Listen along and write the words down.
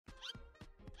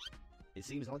It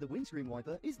seems like the windscreen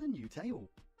wiper is the new tail.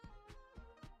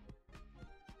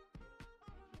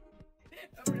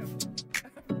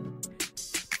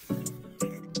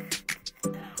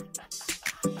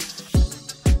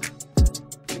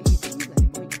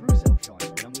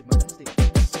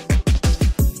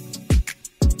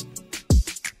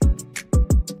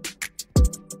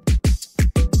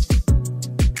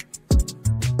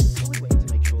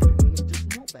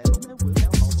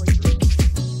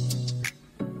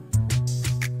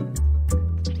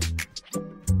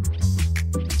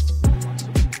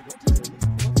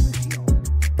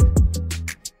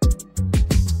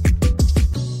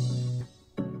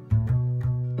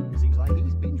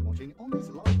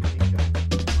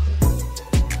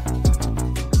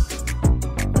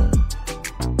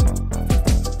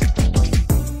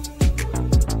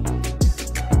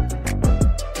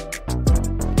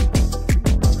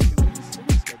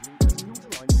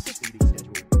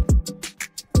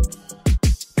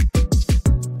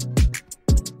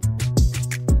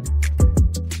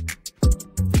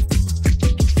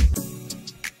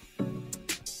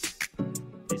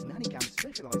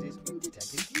 Specializes in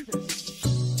detecting fevers.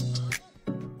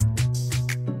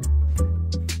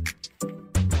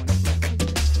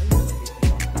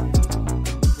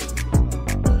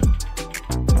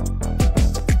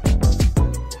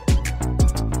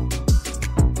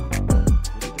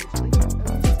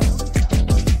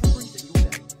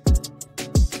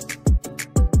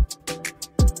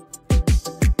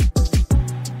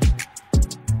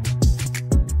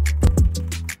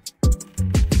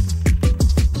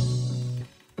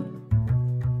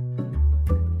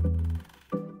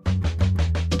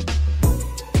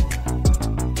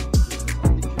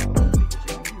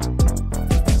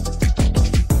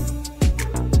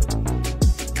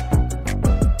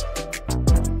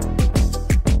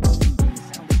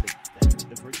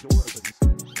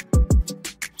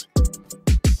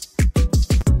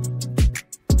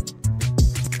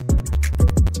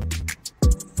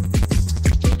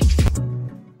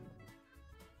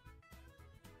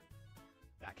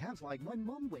 That cat's like my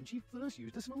mum when she first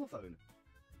used a smartphone.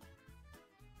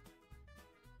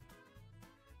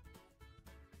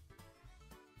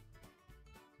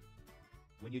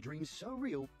 When your dream's so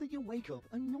real that you wake up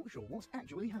and not sure what's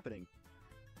actually happening.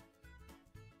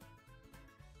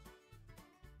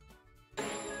 Who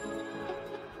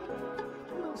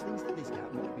else thinks that this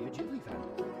cat might be a Ghibli fan?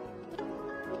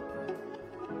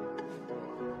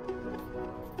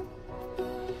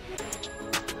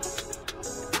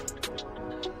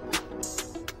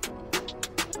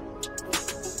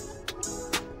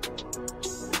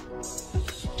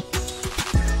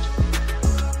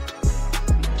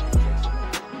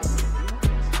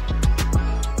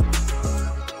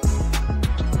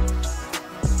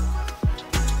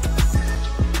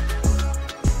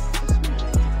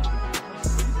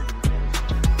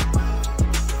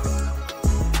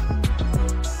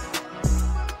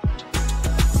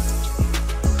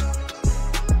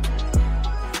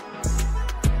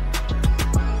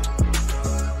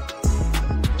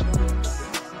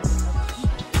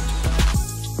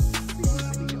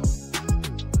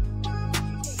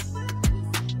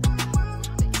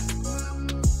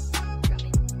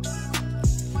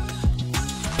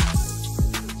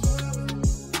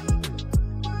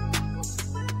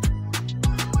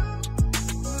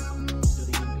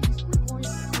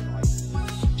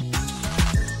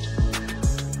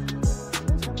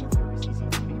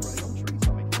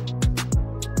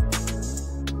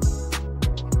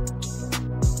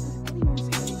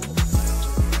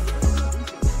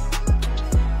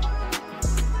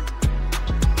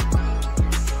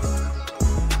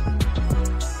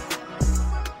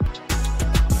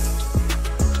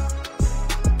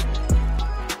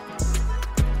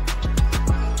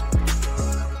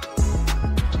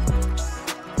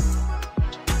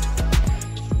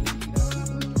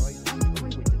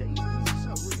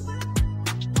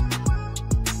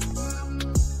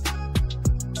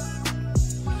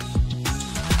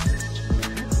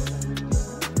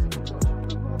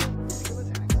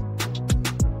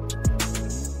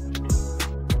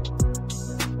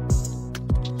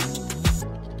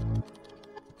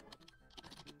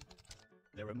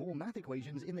 There are more math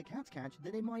equations in the cat's catch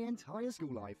than in my entire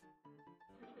school life.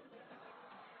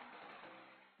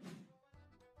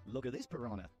 Look at this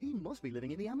piranha. He must be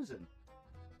living in the Amazon.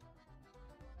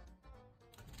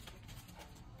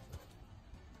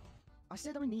 I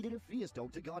said I needed a fierce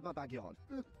dog to guard my backyard.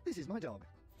 This is my dog.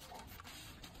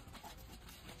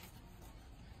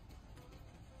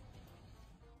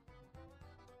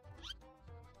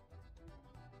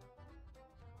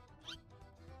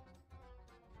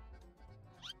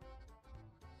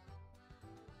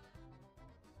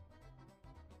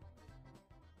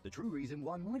 The true reason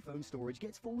why my phone storage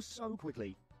gets full so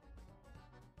quickly.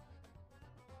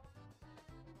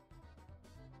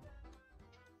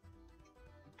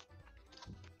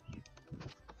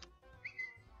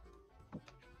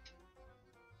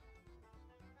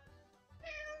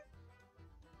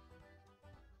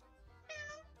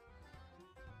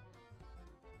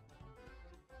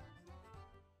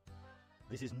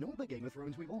 This is not the Game of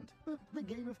Thrones we want, but the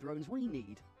Game of Thrones we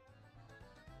need.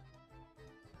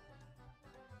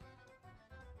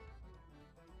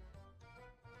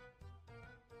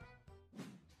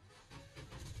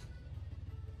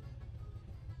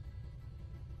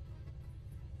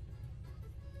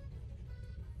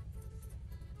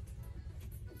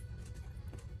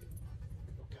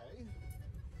 Okay.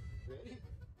 Ready?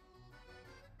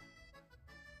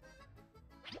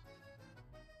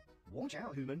 Watch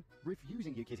out, human.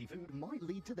 Refusing your kitty food might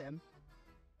lead to them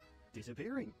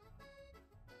disappearing.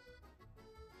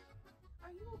 Are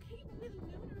you okay with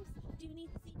noodles? Do you need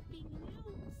CP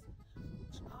noodles?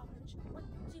 Charge. 1,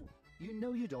 2. You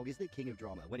know your dog is the king of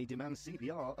drama when he demands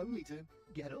CPR only to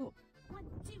get up. 1,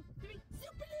 2, 3. Super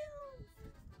noodles!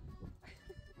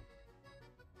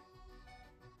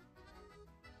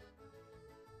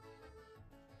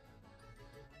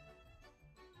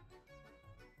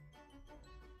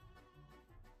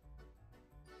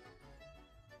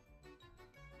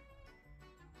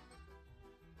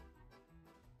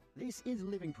 This is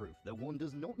living proof that one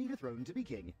does not need a throne to be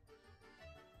king.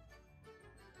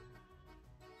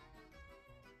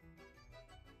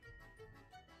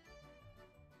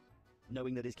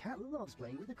 Knowing that his cat loves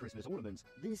playing with the Christmas ornaments,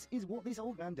 this is what this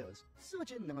old man does.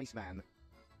 Such a nice man.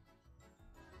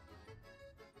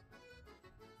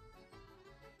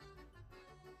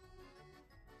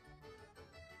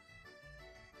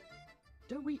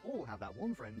 Don't we all have that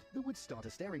one friend that would start a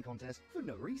staring contest for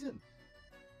no reason?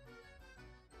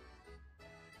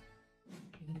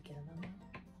 You're gonna get them out?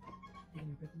 You're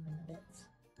gonna rip them into bits?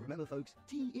 Remember folks,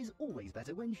 tea is always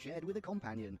better when shared with a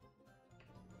companion.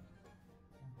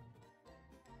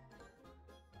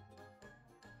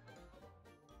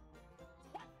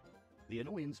 The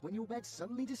annoyance when your bed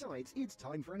suddenly decides it's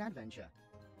time for an adventure.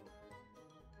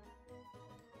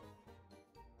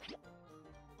 Kill it!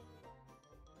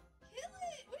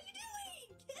 What are you doing?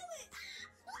 Kill it!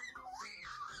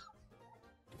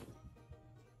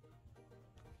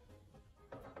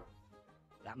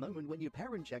 That moment when your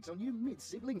parent checks on you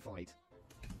mid-sibling fight.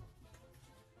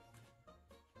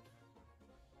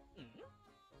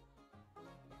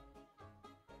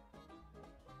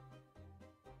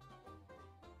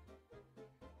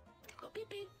 Go pee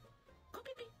pee. Go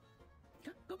pee pee.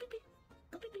 Go pee pee.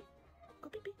 Go pee pee. Go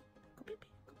pee pee. Go pee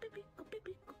pee. Go pee pee. Go pee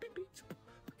pee. Go pee pee.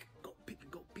 Go pee pee,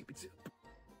 go pee pee.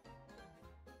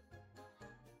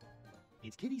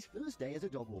 It's Kitty's first day as a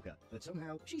dog walker, but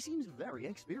somehow she seems very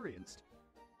experienced.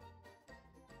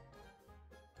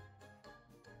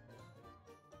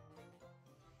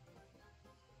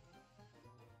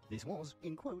 This was,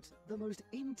 in quotes, the most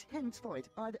intense fight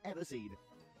I've ever seen.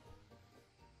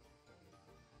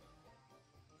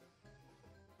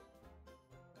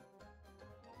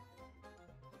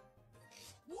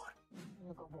 What?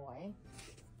 You're a good boy.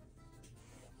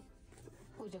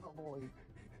 Who's a good boy?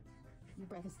 Your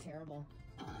breath is terrible.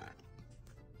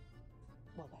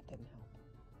 Well, that didn't help.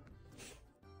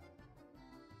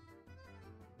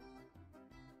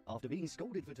 After being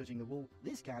scolded for touching the wall,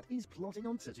 this cat is plotting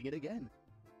on touching it again.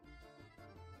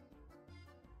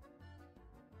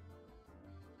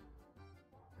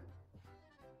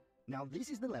 Now this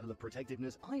is the level of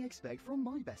protectiveness I expect from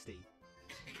my bestie.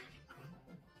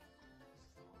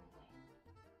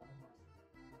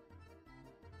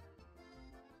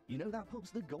 You know that pup's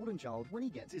the golden child when he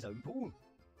gets his own pool.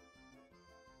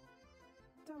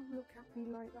 Don't look at me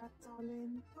like that,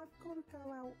 darling. I've got to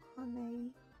go out,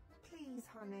 honey. Please,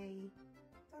 honey.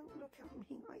 Don't look at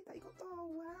me like that. You got the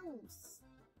whole house.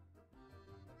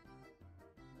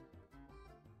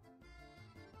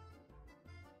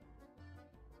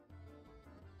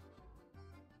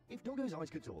 If Doggo's eyes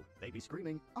could talk, they'd be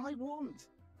screaming, "I want!"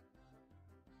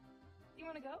 You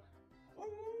want to go? All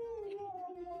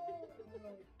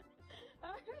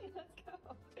right, let's go.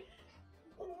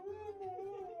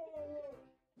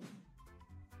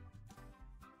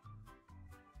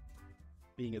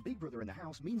 Being a big brother in the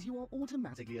house means you are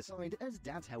automatically assigned as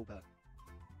Dad's helper.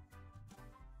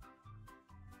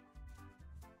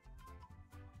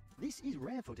 This is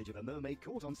rare footage of a mermaid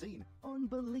caught on scene.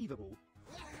 Unbelievable.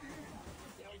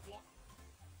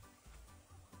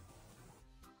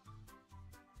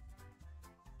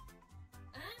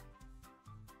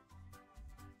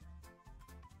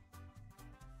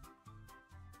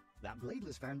 That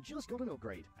bladeless fan just got an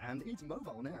upgrade, and it's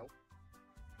mobile now.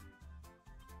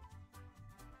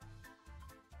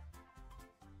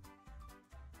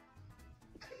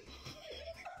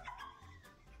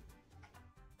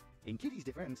 In Kitty's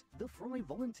defense, the fry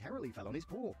voluntarily fell on his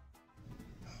paw.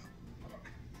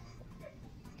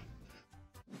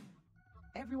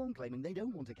 Everyone claiming they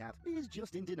don't want a cat is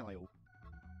just in denial.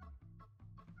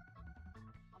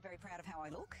 I'm very proud of how I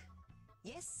look.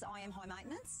 Yes, I am high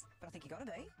maintenance, but I think you gotta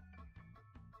be.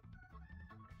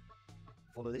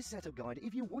 Follow this setup guide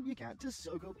if you want your cat to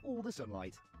soak up all the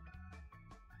sunlight.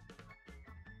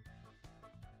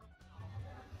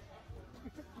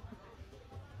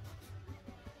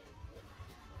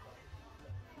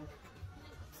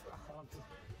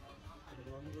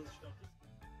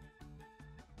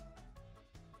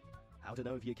 How to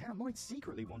know if your cat might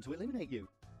secretly want to eliminate you.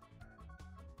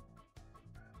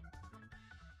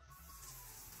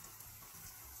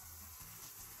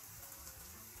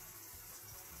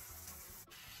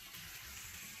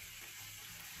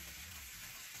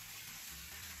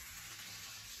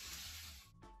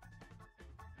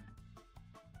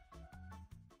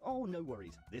 Oh, no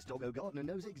worries. This doggo gardener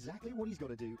knows exactly what he's got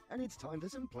to do, and it's time for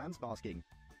some plants basking.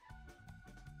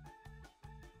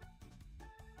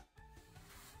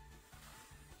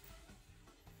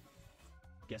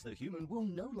 Guess the human will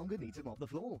no longer need to mop the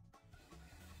floor.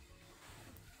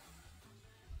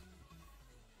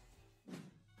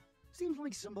 Seems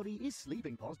like somebody is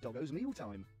sleeping past Doggo's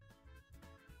mealtime.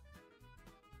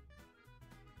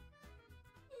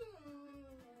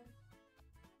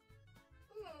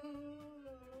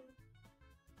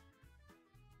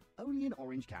 Only an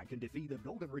orange cat can defeat the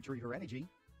golden retriever energy.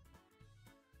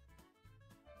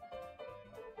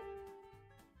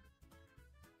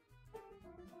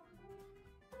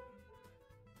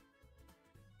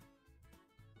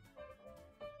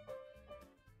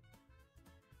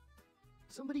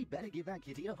 Somebody better give that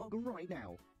kitty a hug right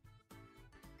now.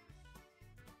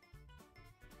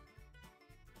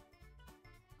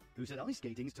 Who said ice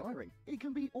skating's tiring? It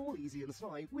can be all easy and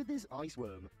sly with this ice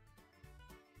worm.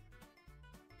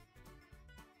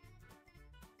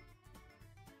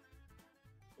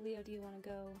 Leo, do you want to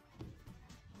go?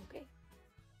 Okay.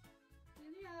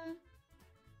 Lydia,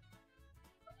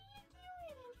 what are you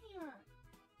doing in here?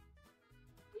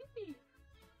 Pee-pee,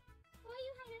 why are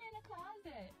you hiding in the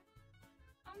closet?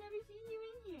 I've never seen you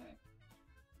in here.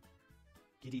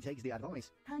 Kitty takes the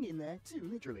advice. Hang in there, too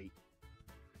literally.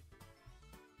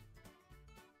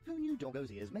 Who knew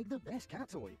Doggo's ears make the best cat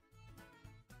toy?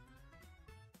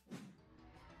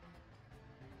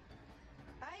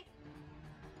 Hey!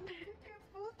 ¡Qué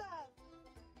puta!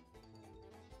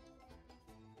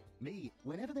 Me,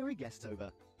 whenever there are guests over.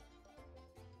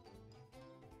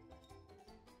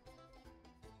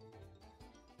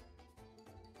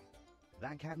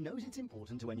 That cat knows it's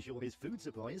important to ensure his food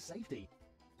supply is safety.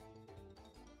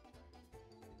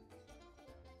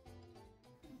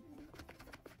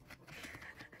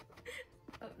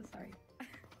 Oh, sorry.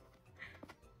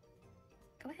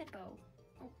 Go ahead, Bo.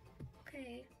 Oh,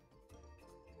 okay.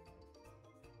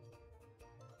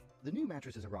 The new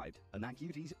mattress has arrived, and that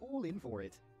cutie's all in for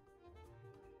it.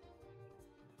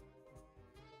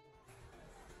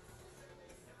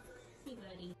 Hey,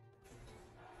 buddy.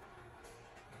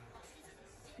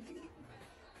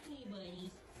 Hey,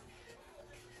 buddy.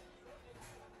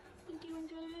 Think you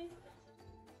enjoy?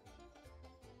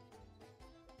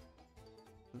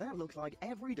 That looks like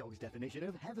every dog's definition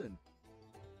of heaven.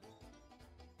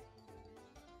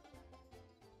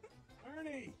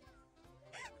 Ernie!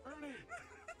 Ernie!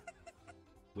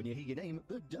 When you hear your name,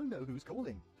 but don't know who's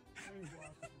calling.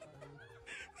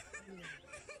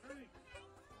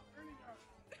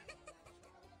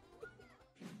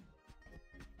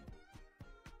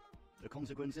 The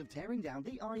consequence of tearing down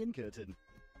the Iron Curtain.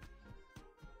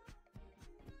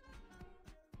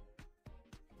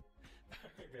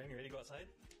 Graham, you ready to go outside?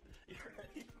 You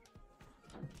ready?